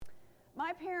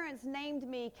My parents named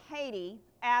me Katie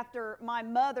after my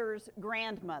mother's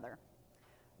grandmother.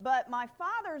 But my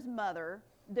father's mother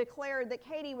declared that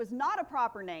Katie was not a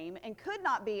proper name and could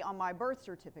not be on my birth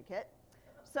certificate.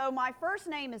 So my first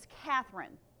name is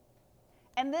Catherine.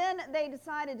 And then they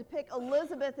decided to pick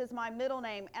Elizabeth as my middle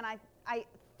name, and I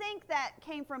think that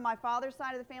came from my father's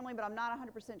side of the family, but I'm not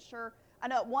 100% sure. I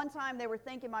know at one time they were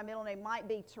thinking my middle name might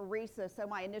be Teresa, so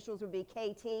my initials would be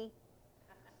KT.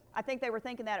 I think they were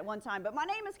thinking that at one time. But my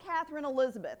name is Catherine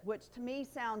Elizabeth, which to me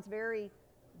sounds very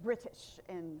British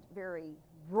and very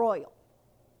royal.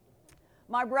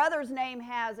 My brother's name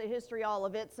has a history all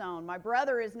of its own. My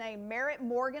brother is named Merritt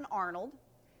Morgan Arnold.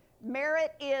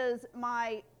 Merritt is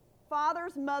my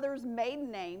father's mother's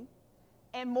maiden name,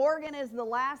 and Morgan is the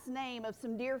last name of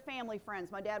some dear family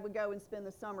friends. My dad would go and spend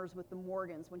the summers with the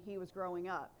Morgans when he was growing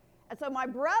up. And so my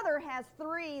brother has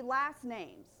 3 last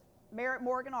names, Merritt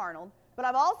Morgan Arnold, but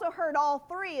I've also heard all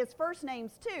 3 as first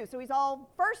names too. So he's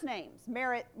all first names,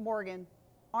 Merritt Morgan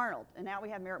Arnold. And now we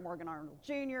have Merritt Morgan Arnold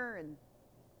Jr., and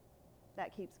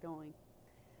that keeps going.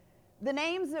 The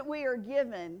names that we are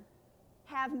given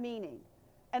have meaning,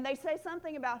 and they say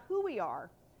something about who we are,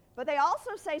 but they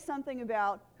also say something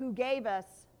about who gave us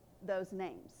those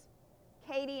names.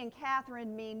 Katie and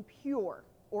Catherine mean pure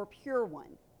or pure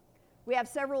one. We have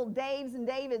several Daves and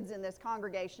Davids in this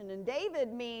congregation, and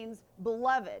David means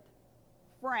beloved,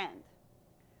 friend.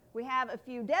 We have a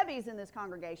few Debbies in this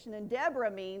congregation, and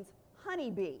Deborah means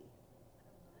honeybee.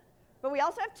 But we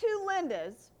also have 2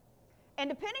 Lindas, and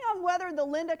depending on whether the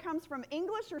Linda comes from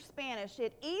English or Spanish,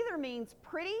 it either means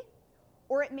pretty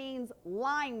or it means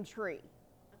lime tree.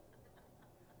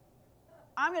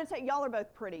 I'm going to say y'all are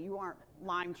both pretty. You aren't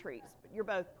lime trees, but you're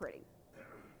both pretty.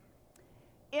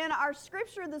 In our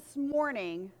scripture this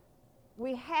morning,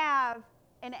 we have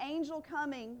an angel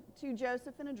coming to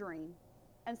Joseph in a dream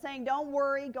and saying, don't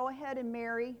worry, go ahead and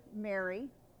marry Mary.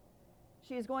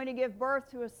 She is going to give birth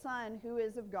to a son who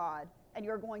is of God, and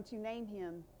you're going to name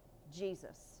him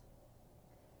Jesus.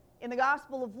 In the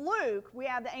Gospel of Luke, we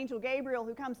have the angel Gabriel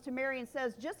who comes to Mary and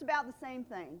says just about the same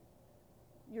thing.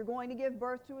 You're going to give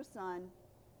birth to a son.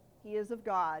 He is of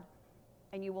God,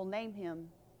 and you will name him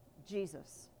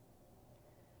Jesus.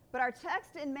 But our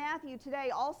text in Matthew today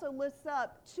also lists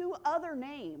up 2 other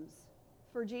names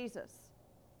for Jesus.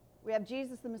 We have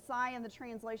Jesus the Messiah in the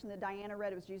translation that Diana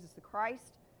read. It was Jesus the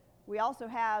Christ. We also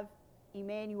have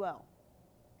Emmanuel.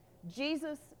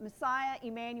 Jesus, Messiah,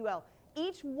 Emmanuel.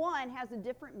 Each one has a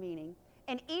different meaning,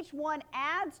 and each one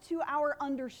adds to our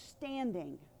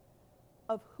understanding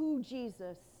of who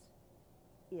Jesus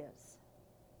is.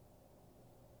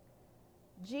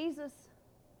 Jesus,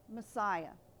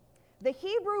 Messiah. The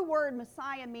Hebrew word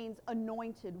Messiah means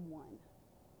anointed one.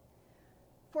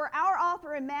 For our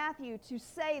author in Matthew to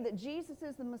say that Jesus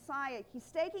is the Messiah, he's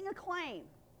staking a claim.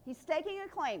 He's staking a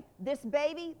claim. This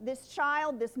baby, this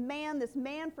child, this man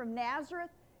from Nazareth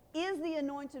is the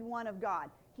anointed one of God.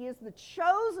 He is the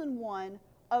chosen one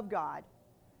of God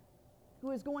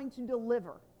who is going to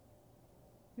deliver.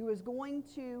 Who is going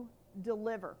to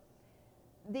deliver.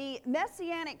 The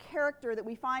messianic character that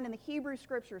we find in the Hebrew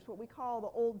Scriptures, what we call the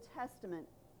Old Testament,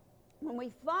 when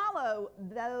we follow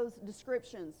those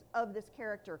descriptions of this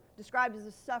character, described as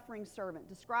a suffering servant,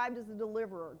 described as a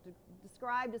deliverer,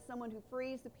 described as someone who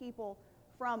frees the people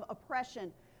from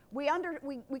oppression, we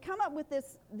come up with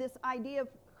this idea of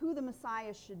who the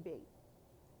Messiah should be.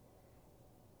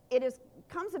 It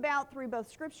comes about through both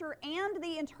Scripture and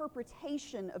the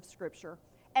interpretation of Scripture,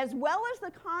 as well as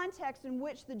the context in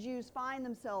which the Jews find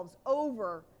themselves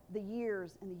over the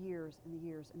years and the years and the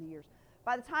years and the years.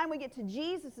 By the time we get to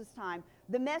Jesus' time,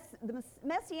 the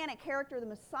messianic character, the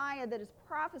Messiah that is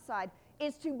prophesied,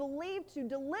 is to believe to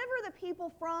deliver the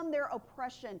people from their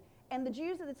oppression. And the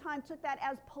Jews at the time took that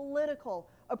as political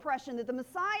oppression, that the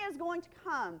Messiah is going to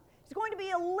come. He's going to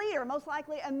be a leader, most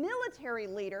likely a military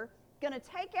leader, going to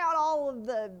take out all of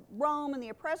the Rome and the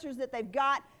oppressors that they've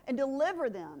got and deliver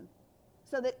them,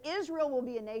 so that Israel will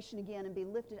be a nation again and be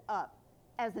lifted up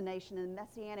as a nation. And the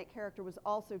messianic character was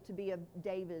also to be of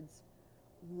David's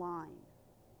line.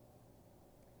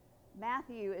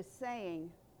 Matthew is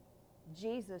saying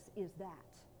Jesus is that.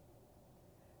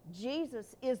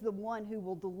 Jesus is the one who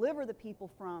will deliver the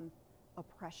people from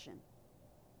oppression.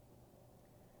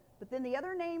 But then the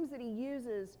other names that he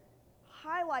uses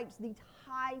highlights the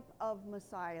type of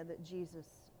Messiah that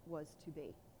Jesus was to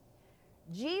be.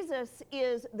 Jesus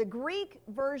is the Greek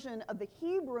version of the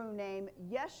Hebrew name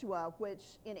Yeshua, which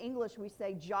in English we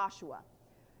say Joshua.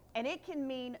 And it can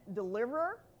mean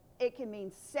deliverer, it can mean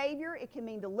savior, it can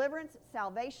mean deliverance,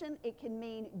 salvation, it can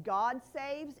mean God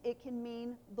saves, it can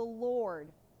mean the Lord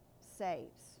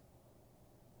saves.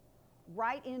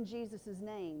 right in Jesus'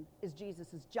 name is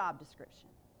Jesus' job description.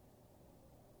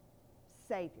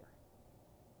 Savior.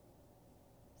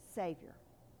 Savior.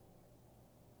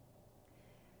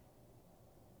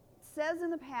 It says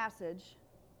in the passage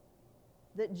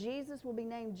that Jesus will be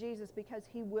named Jesus because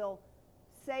he will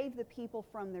save the people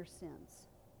from their sins.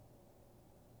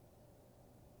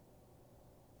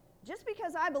 Just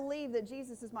because I believe that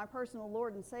Jesus is my personal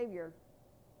Lord and Savior,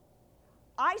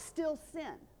 I still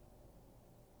sin.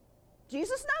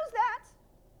 Jesus knows that.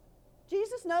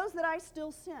 Jesus knows that I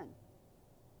still sin.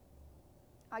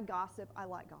 I gossip. I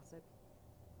like gossip.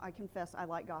 I confess I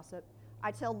like gossip.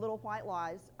 I tell little white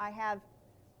lies. I have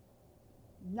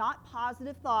not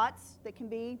positive thoughts that can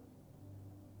be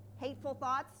hateful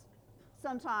thoughts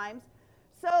sometimes.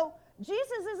 So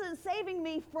Jesus isn't saving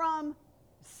me from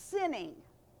sinning.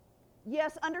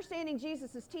 Yes, understanding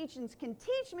Jesus' teachings can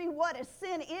teach me what a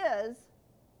sin is,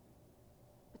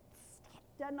 but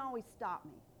it doesn't always stop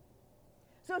me.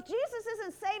 So if Jesus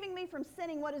isn't saving me from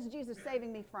sinning, what is Jesus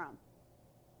saving me from?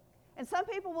 And some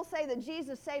people will say that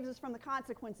Jesus saves us from the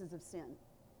consequences of sin.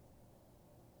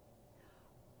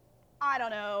 I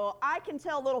don't know. I can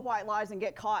tell little white lies and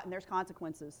get caught, and there's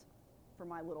consequences for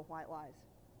my little white lies.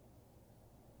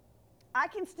 I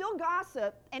can still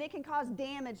gossip, and it can cause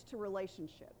damage to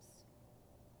relationships.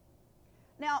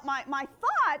 Now, my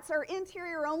thoughts are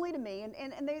interior only to me, and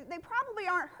they probably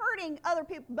aren't hurting other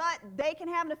people, but they can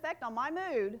have an effect on my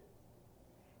mood,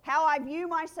 how I view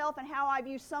myself and how I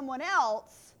view someone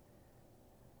else.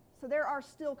 So there are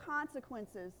still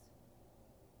consequences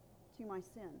to my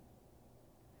sin.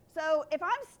 So if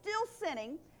I'm still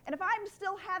sinning, and if I'm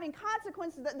still having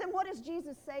consequences, then what is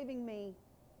Jesus saving me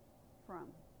from?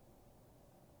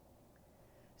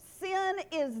 Sin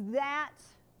is that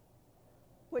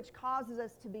which causes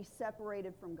us to be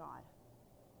separated from God.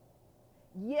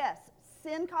 Yes,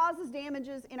 sin causes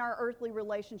damages in our earthly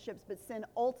relationships, but sin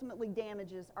ultimately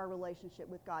damages our relationship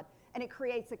with God. And it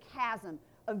creates a chasm,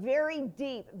 a very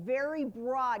deep, very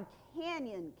broad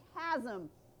canyon, chasm,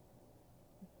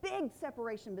 big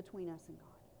separation between us and God.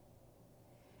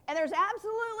 And there's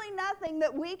absolutely nothing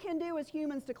that we can do as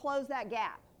humans to close that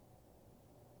gap.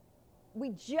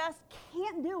 We just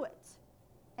can't do it.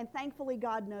 And thankfully,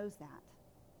 God knows that.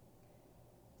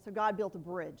 So God built a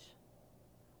bridge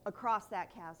across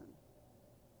that chasm.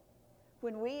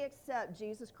 When we accept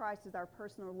Jesus Christ as our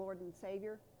personal Lord and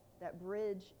Savior, that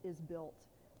bridge is built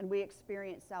and we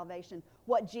experience salvation.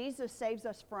 What Jesus saves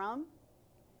us from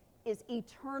is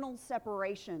eternal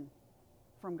separation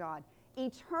from God.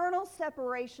 Eternal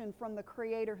separation from the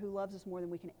Creator who loves us more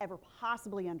than we can ever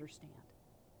possibly understand.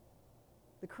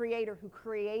 The Creator who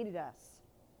created us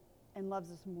and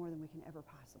loves us more than we can ever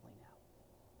possibly know.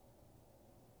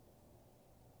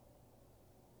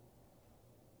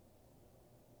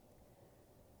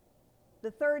 The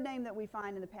third name that we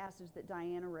find in the passage that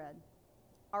Diana read,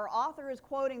 our author is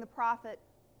quoting the prophet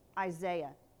Isaiah.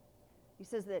 He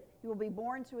says that he will be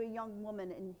born to a young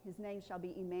woman and his name shall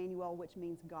be Emmanuel, which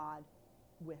means God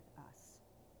with us.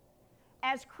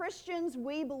 As Christians,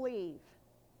 we believe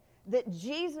that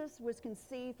Jesus was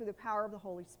conceived through the power of the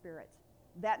Holy Spirit.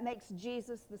 That makes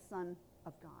Jesus the Son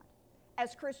of God.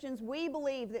 As Christians, we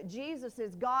believe that Jesus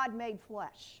is God made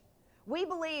flesh. We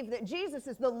believe that Jesus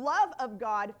is the love of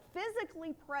God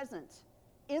physically present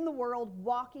in the world,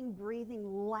 walking,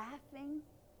 breathing, laughing.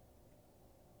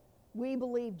 We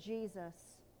believe Jesus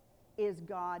is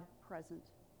God present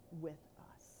with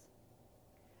us.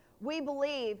 We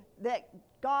believe that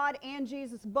God and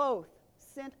Jesus both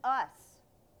sent us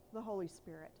the Holy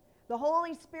Spirit. The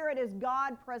Holy Spirit is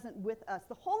God present with us.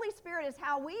 The Holy Spirit is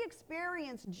how we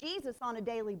experience Jesus on a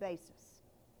daily basis.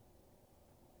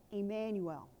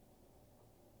 Emmanuel.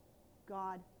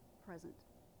 God present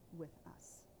with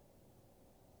us.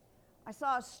 I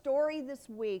saw a story this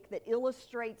week that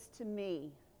illustrates to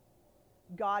me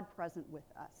God present with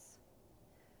us.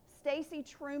 Stacy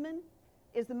Truman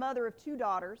is the mother of 2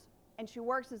 daughters, and she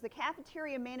works as the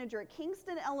cafeteria manager at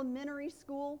Kingston Elementary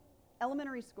School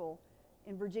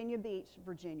in Virginia Beach,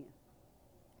 Virginia.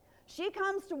 She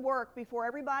comes to work before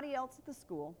everybody else at the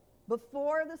school,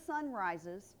 before the sun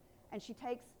rises, and she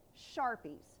takes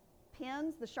Sharpies.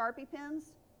 Pens, the Sharpie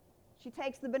pens, she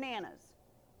takes the bananas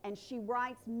and she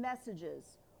writes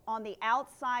messages on the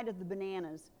outside of the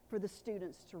bananas for the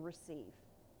students to receive.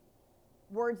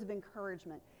 Words of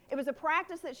encouragement. It was a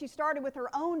practice that she started with her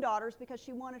own daughters because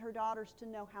she wanted her daughters to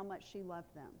know how much she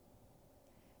loved them.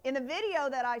 In the video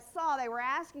that I saw, they were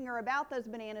asking her about those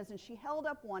bananas and she held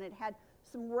up one. It had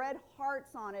some red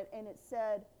hearts on it and it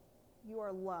said, "You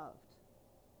are loved."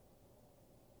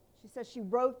 She says she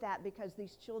wrote that because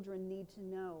these children need to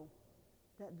know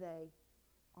that they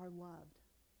are loved.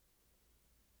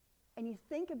 And you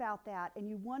think about that and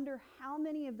you wonder how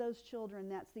many of those children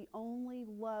that's the only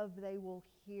love they will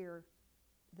hear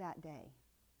that day.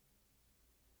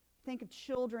 Think of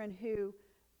children who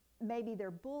maybe they're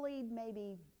bullied,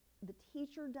 maybe the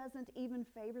teacher doesn't even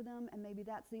favor them, and maybe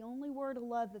that's the only word of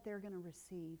love that they're going to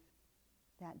receive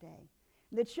that day.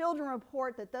 The children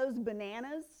report that those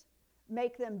bananas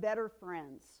make them better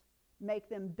friends, make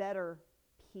them better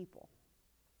people.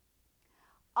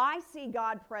 I see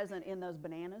God present in those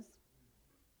bananas.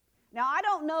 Now, I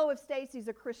don't know if Stacy's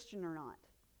a Christian or not,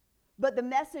 but the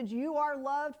message, you are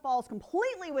loved, falls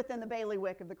completely within the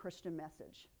bailiwick of the Christian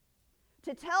message.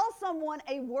 To tell someone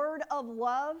a word of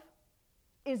love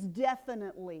is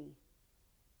definitely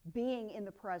being in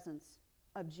the presence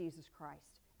of Jesus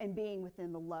Christ and being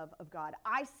within the love of God.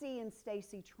 I see in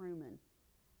Stacy Truman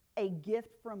a gift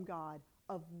from God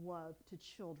of love to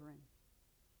children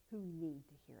who need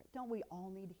to hear it. Don't we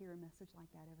all need to hear a message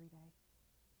like that every day?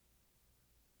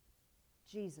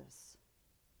 Jesus,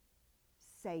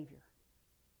 Savior,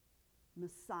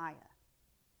 Messiah,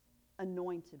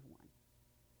 Anointed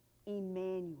One,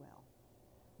 Emmanuel,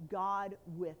 God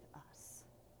with us.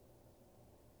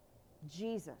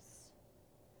 Jesus,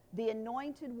 the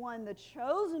Anointed One, the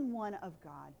chosen one of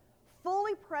God,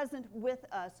 fully present with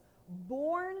us,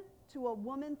 born to a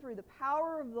woman through the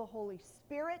power of the Holy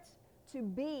Spirit to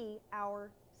be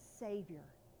our Savior.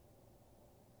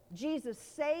 Jesus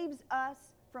saves us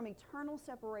from eternal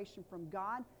separation from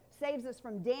God, saves us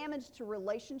from damage to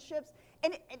relationships,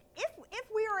 and if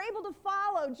we are able to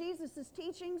follow Jesus'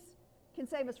 teachings, can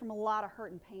save us from a lot of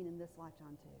hurt and pain in this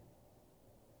lifetime too.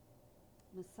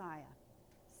 Messiah,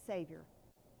 Savior,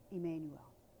 Emmanuel.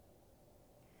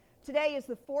 Today is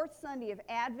the fourth Sunday of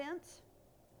Advent.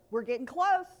 We're getting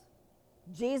close.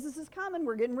 Jesus is coming.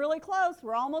 We're getting really close.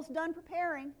 We're almost done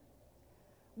preparing.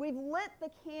 We've lit the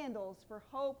candles for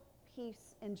hope,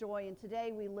 peace, and joy, and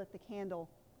today we lit the candle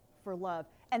for love.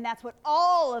 And that's what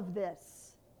all of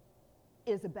this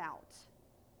is about.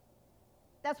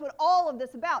 That's what all of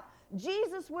this is about.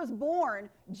 Jesus was born.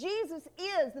 Jesus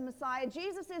is the Messiah.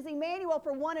 Jesus is Emmanuel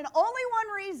for one and only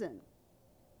one reason.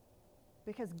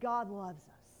 Because God loves us.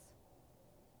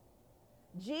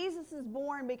 Jesus is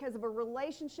born because of a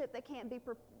relationship that can't be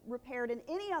repaired in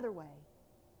any other way.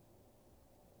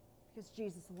 Because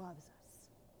Jesus loves us.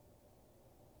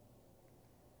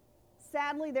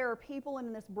 Sadly, there are people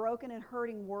in this broken and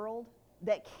hurting world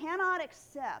that cannot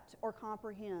accept or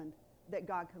comprehend that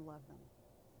God could love them.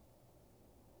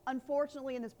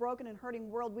 Unfortunately, in this broken and hurting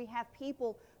world, we have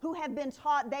people who have been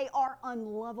taught they are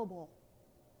unlovable.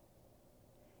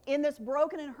 In this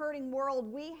broken and hurting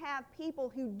world, we have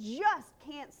people who just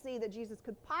can't see that Jesus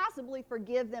could possibly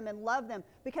forgive them and love them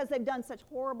because they've done such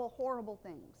horrible, horrible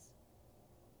things.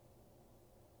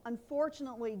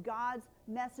 Unfortunately, God's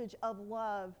message of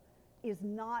love is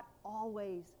not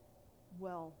always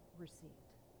well received.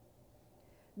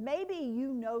 Maybe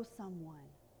you know someone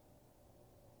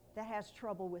that has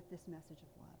trouble with this message of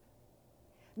love.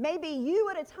 Maybe you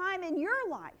at a time in your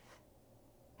life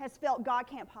has felt God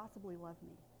can't possibly love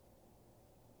me.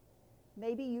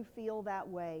 Maybe you feel that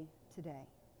way today.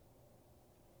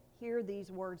 Hear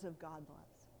these words of God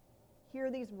loves.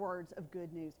 Hear these words of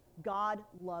good news. God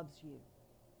loves you.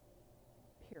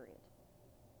 Period.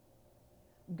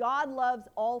 God loves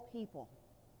all people.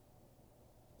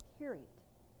 Period.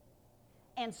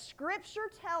 And Scripture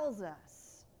tells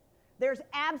us there's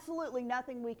absolutely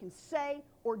nothing we can say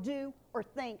or do or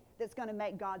think that's going to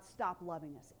make God stop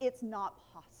loving us. It's not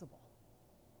possible.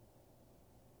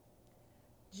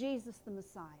 Jesus the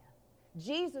Messiah.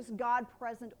 Jesus, God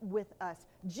present with us.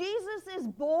 Jesus is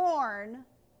born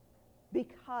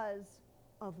because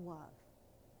of love.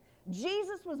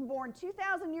 Jesus was born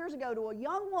 2,000 years ago to a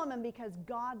young woman because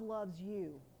God loves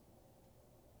you.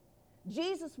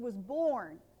 Jesus was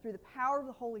born through the power of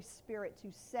the Holy Spirit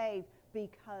to save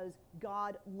because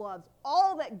God loves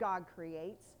all that God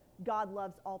creates. God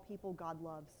loves all people. God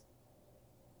loves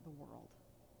the world.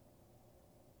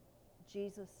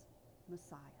 Jesus,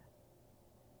 Messiah.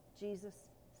 Jesus,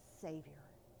 Savior.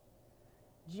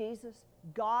 Jesus,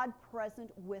 God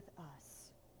present with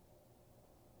us.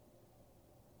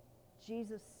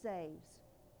 Jesus saves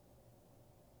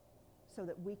so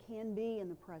that we can be in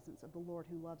the presence of the Lord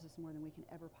who loves us more than we can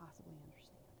ever possibly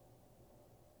understand.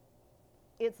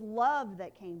 It's love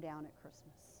that came down at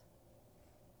Christmas.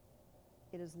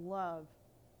 It is love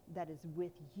that is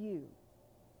with you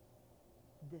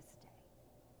this day.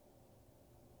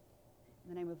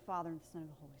 In the name of the Father, and the Son, and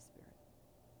the Holy Spirit.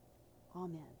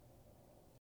 Amen.